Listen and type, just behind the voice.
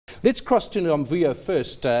Let's cross to Nomvuyo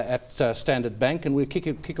first at Standard Bank, and we'll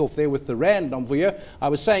kick off there with the Rand, Nomvuyo. I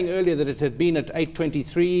was saying earlier that it had been at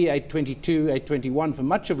 8.23, 8.22, 8.21 for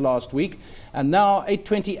much of last week, and now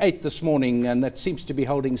 8.28 this morning, and that seems to be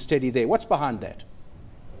holding steady there. What's behind that?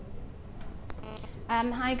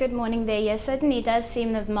 Hi, good morning there. Yes, certainly it does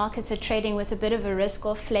seem that markets are trading with a bit of a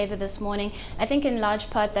risk-off flavor this morning. I think in large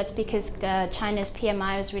part that's because China's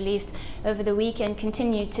PMI was released over the weekend,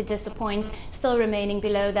 continued to disappoint, still remaining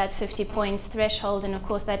below that 50 points threshold, and of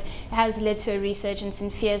course that has led to a resurgence in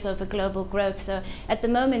fears over global growth. So at the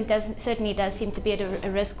moment certainly does seem to be at a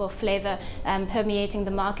risk-off flavor permeating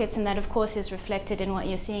the markets, and that of course is reflected in what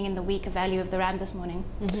you're seeing in the weaker value of the Rand this morning.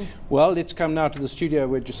 Well, let's come now to the studio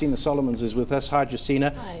where Josina Solomons is with us. Hi, Josina.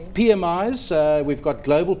 Hi. PMIs, we've got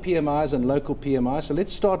global PMIs and local PMIs. So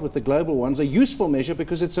let's start with the global ones, a useful measure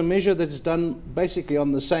because it's a measure that is done basically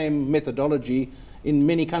on the same methodology in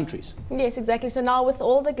many countries. Yes, exactly. So now with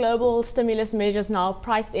all the global stimulus measures now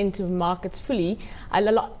priced into markets fully,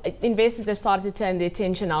 investors have started to turn their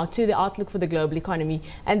attention now to the outlook for the global economy.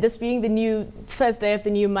 And this being the new first day of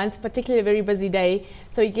the new month, particularly a very busy day.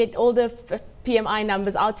 So you get all the PMI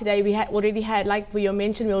numbers out today. We already had, like you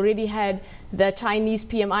mentioned, we already had the Chinese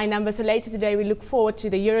PMI numbers. So later today we look forward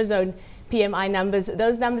to the Eurozone PMI numbers.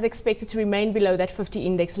 Those numbers expected to remain below that 50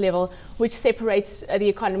 index level, which separates the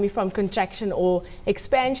economy from contraction or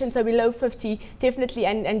expansion. So below 50, definitely,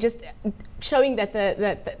 and just showing that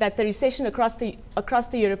the recession across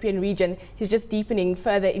the European region is just deepening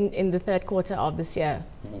further in the third quarter of this year.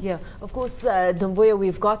 Yeah, of course, Nomvuyo,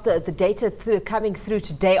 we've got the data coming through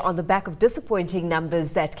today on the back of disappointing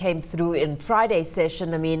numbers that came through in Friday's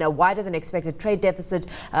session. I mean, a wider than expected trade deficit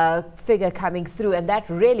figure coming through, and that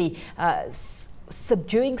really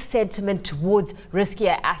subduing sentiment towards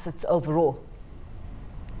riskier assets overall.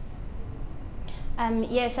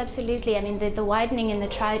 Yes, absolutely. I mean, the widening in the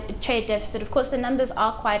trade deficit, of course, the numbers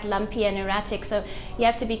are quite lumpy and erratic, so you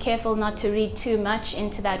have to be careful not to read too much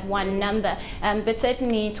into that one number. But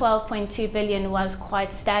certainly 12.2 billion was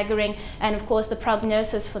quite staggering. And of course, the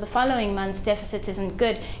prognosis for the following month's deficit isn't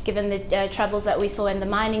good, given the troubles that we saw in the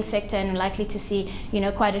mining sector, and likely to see,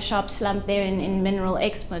 quite a sharp slump there in mineral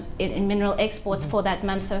exports for that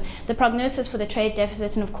month. So the prognosis for the trade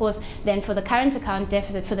deficit, and of course, then for the current account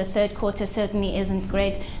deficit for the third quarter certainly isn't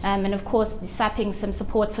great, and of course sapping some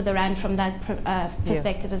support for the Rand from that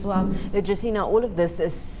perspective as well. Josina, all of this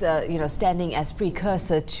is standing as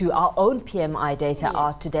precursor to our own PMI data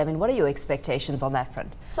out today. I mean, what are your expectations on that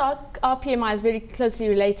front? So our PMI is very closely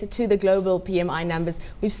related to the global PMI numbers.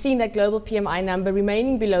 We've seen that global PMI number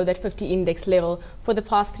remaining below that 50 index level for the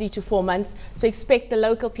past 3 to 4 months. So expect the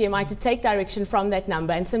local PMI to take direction from that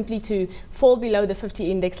number and simply to fall below the 50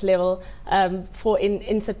 index level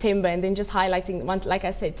in September, and then just highlighting, like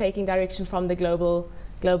I said, taking direction from the global.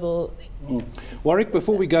 Warwick,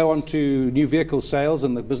 before we go on to new vehicle sales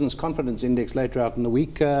and the business confidence index later out in the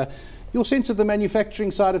week, your sense of the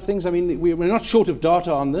manufacturing side of things? I mean, we're not short of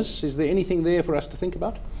data on this. Is there anything there for us to think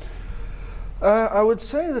about? I would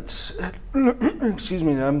say that, excuse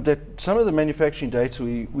me, that some of the manufacturing data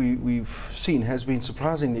we've seen has been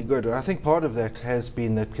surprisingly good. I think part of that has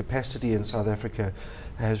been that capacity in South Africa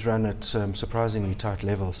has run at surprisingly tight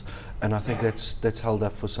levels, and I think that's held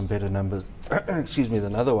up for some better numbers, excuse me,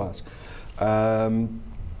 than otherwise.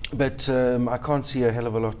 But I can't see a hell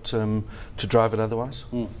of a lot to drive it otherwise.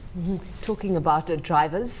 Talking about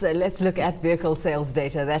drivers, let's look at vehicle sales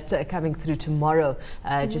data that's coming through tomorrow.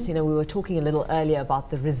 Josina, we were talking a little earlier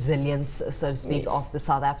about the resilience, so to speak, of the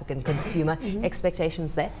South African consumer.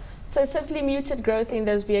 Expectations there? So simply muted growth in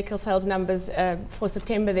those vehicle sales numbers for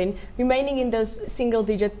September, then remaining in those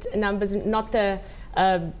single-digit numbers, not the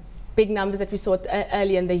big numbers that we saw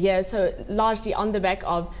earlier in the year. So largely on the back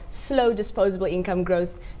of slow disposable income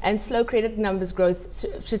growth, and slow credit numbers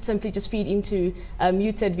growth should simply just feed into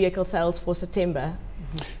muted vehicle sales for September.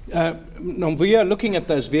 Nomvuyo, looking at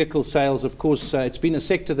those vehicle sales, of course, it's been a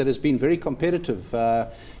sector that has been very competitive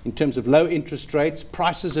in terms of low interest rates.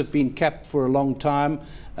 Prices have been capped for a long time.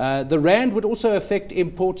 The Rand would also affect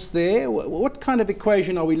imports there. What kind of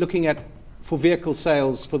equation are we looking at for vehicle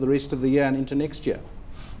sales for the rest of the year and into next year?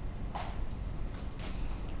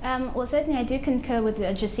 Well, certainly I do concur with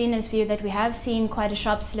Josina's view that we have seen quite a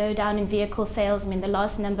sharp slowdown in vehicle sales. I mean, the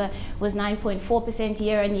last number was 9.4%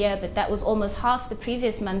 year on year, but that was almost half the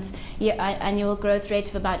previous month's annual growth rate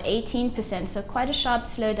of about 18%. So quite a sharp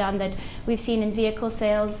slowdown that we've seen in vehicle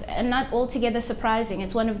sales, and not altogether surprising.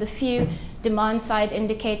 It's one of the few demand side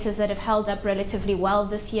indicators that have held up relatively well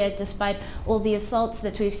this year, despite all the assaults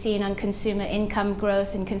that we've seen on consumer income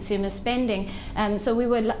growth and consumer spending. So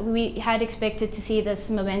we had expected to see this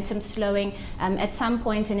momentum slowing at some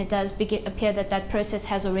point, and it does appear that that process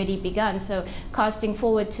has already begun. So casting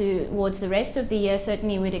forward towards the rest of the year,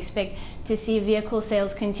 certainly we'd expect to see vehicle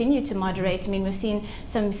sales continue to moderate. I mean, we've seen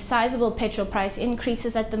some sizable petrol price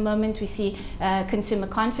increases at the moment. We see consumer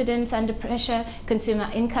confidence under pressure. Consumer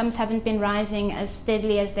incomes haven't been rising as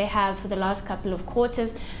steadily as they have for the last couple of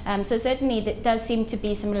quarters. So certainly there does seem to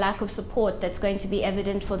be some lack of support that's going to be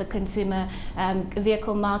evident for the consumer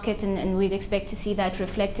vehicle market, and we'd expect to see that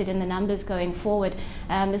reflected in the numbers going forward.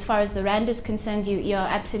 As far as the rand is concerned, you're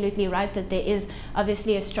absolutely right that there is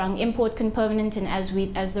obviously a strong import component, and as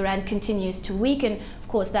the rand continues to weaken, of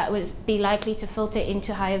course that would be likely to filter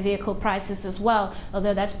into higher vehicle prices as well,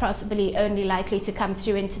 although that's possibly only likely to come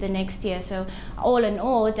through into the next year. So all in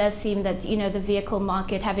all, it does seem that, you know, the vehicle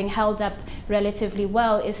market, having held up relatively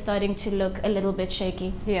well, is starting to look a little bit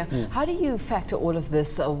shaky. Yeah. How do you factor all of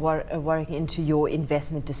this, Warwick, into your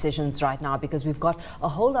investment decisions right now? Because we've got a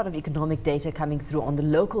whole lot of economic data coming through on the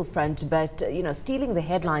local front, but you know, stealing the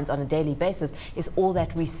headlines on a daily basis is all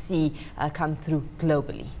that we see come through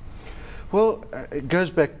globally. Well, it goes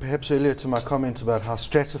back perhaps earlier to my comment about how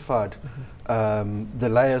stratified the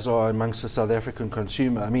layers are amongst the South African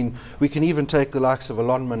consumer. I mean, we can even take the likes of a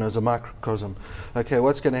Lonman as a microcosm. Okay,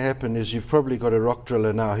 what's going to happen is you've probably got a rock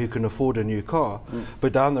driller now who can afford a new car,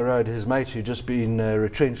 but down the road his mate who's just been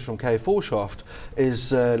retrenched from K4 shaft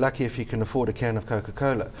is lucky if he can afford a can of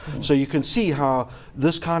Coca-Cola. So you can see how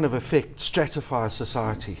this kind of effect stratifies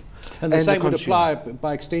society. And the same would apply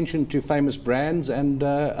by extension to famous brands and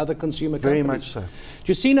other consumer companies. Very much so.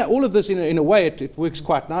 Josina, all of this in a way, it works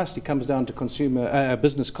quite nicely. It comes down to consumer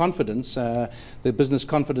business confidence. The business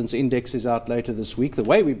confidence index is out later this week. The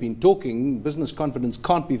way we've been talking, business confidence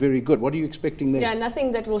can't be very good. What are you expecting there? Yeah,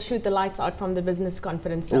 nothing that will shoot the lights out from the business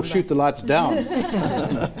confidence number. Or shoot the lights down.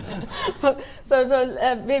 So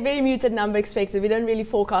very muted number expected. We don't really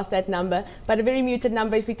forecast that number, but a very muted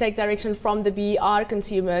number if we take direction from the BER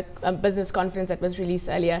consumer business confidence that was released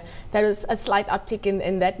earlier. There was a slight uptick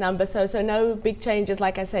in that number. So no big changes,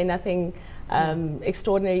 like I say, nothing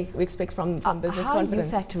extraordinary we expect from business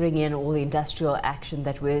confidence. How are you factoring in all the industrial action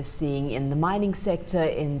that we're seeing in the mining sector,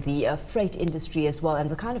 in the freight industry as well,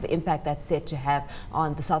 and the kind of impact that's set to have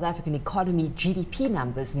on the South African economy GDP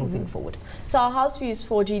numbers moving forward? So our house view is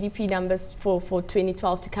for GDP numbers for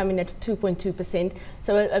 2012 to come in at 2.2%.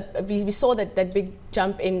 So we saw that big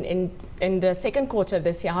jump in the second quarter of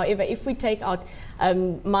this year. However, if we take out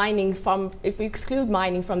if we exclude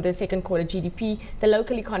mining from the second quarter GDP, the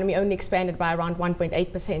local economy only expanded by around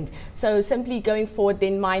 1.8%. So simply going forward,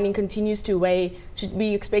 then mining continues to weigh. Should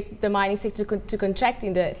we expect the mining sector to contract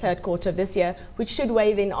in the third quarter of this year, which should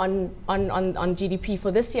weigh then on GDP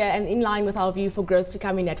for this year, and in line with our view for growth to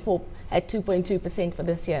come in at 2.2% for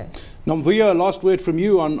this year. Nomvuyo, last word from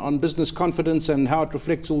you on business confidence and how it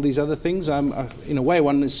reflects all these other things. In a way,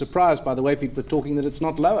 one is surprised by the way people are talking that it's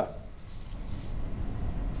not lower.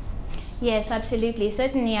 Yes, absolutely.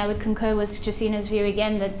 Certainly, I would concur with Josina's view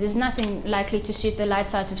again that there's nothing likely to shoot the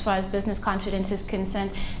lights out as far as business confidence is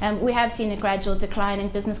concerned. We have seen a gradual decline in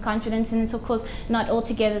business confidence, and it's of course not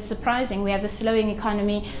altogether surprising. We have a slowing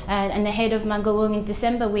economy, and ahead of Mangaung in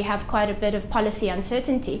December, we have quite a bit of policy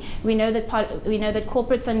uncertainty. We know that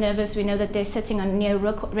corporates are nervous. We know that they're sitting on near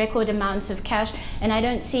record amounts of cash, and I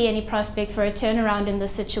don't see any prospect for a turnaround in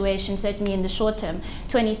this situation, certainly in the short term.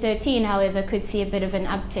 2013, however, could see a bit of an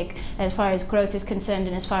uptick as far as growth is concerned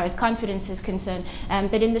and as far as confidence is concerned.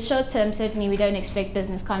 But in the short term, certainly we don't expect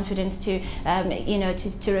business confidence to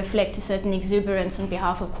reflect a certain exuberance on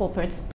behalf of corporates.